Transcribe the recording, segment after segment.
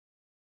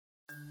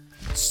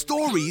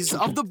Stories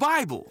of the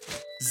Bible.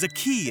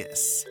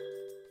 Zacchaeus.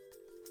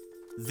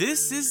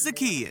 This is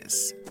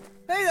Zacchaeus.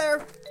 Hey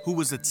there. Who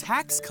was a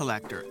tax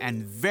collector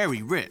and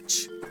very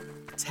rich.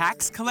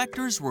 Tax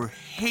collectors were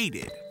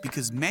hated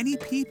because many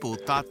people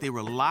thought they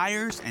were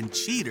liars and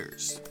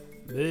cheaters.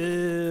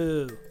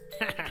 Boo.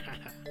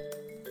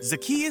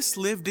 Zacchaeus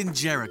lived in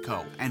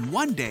Jericho, and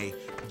one day,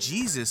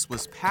 Jesus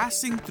was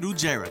passing through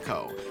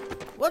Jericho.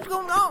 What's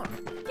going on?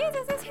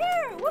 Jesus is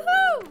here!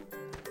 Woohoo!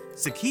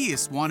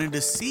 Zacchaeus wanted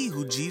to see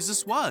who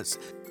Jesus was.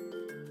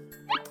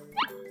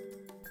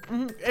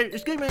 Hey,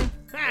 excuse me.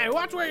 Hey,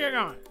 watch where you're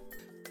going.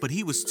 But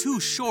he was too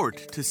short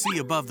to see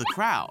above the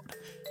crowd.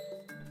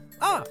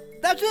 Ah,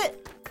 that's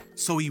it.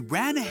 So he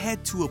ran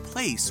ahead to a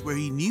place where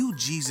he knew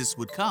Jesus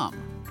would come.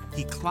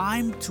 He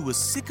climbed to a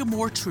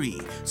sycamore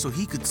tree so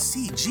he could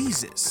see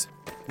Jesus.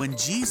 When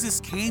Jesus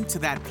came to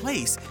that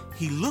place,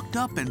 he looked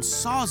up and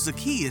saw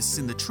Zacchaeus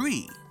in the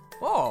tree.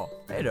 Oh,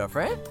 hey there,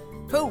 friend.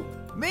 Who?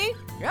 Me?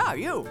 Yeah,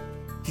 you.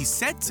 He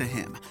said to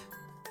him,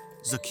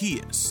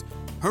 "Zacchaeus,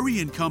 hurry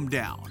and come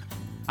down.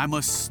 I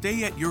must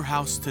stay at your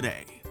house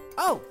today."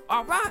 Oh,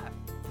 all right.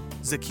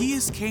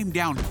 Zacchaeus came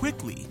down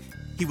quickly.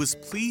 He was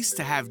pleased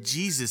to have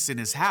Jesus in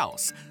his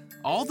house.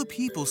 All the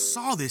people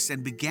saw this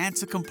and began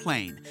to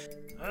complain.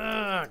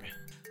 Ugh.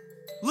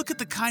 Look at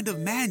the kind of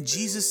man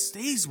Jesus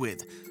stays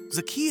with.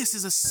 Zacchaeus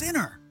is a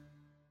sinner.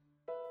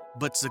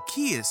 But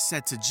Zacchaeus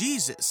said to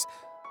Jesus,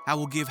 "I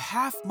will give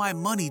half my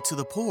money to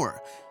the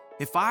poor.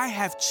 If I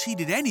have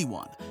cheated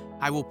anyone,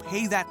 I will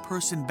pay that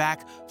person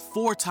back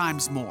 4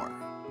 times more."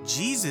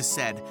 Jesus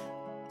said,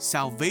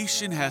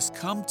 "Salvation has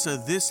come to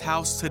this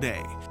house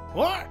today.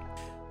 What?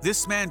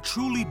 This man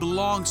truly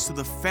belongs to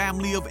the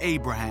family of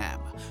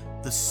Abraham.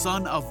 The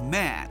Son of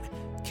Man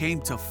came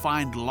to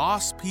find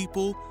lost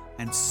people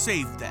and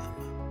save them."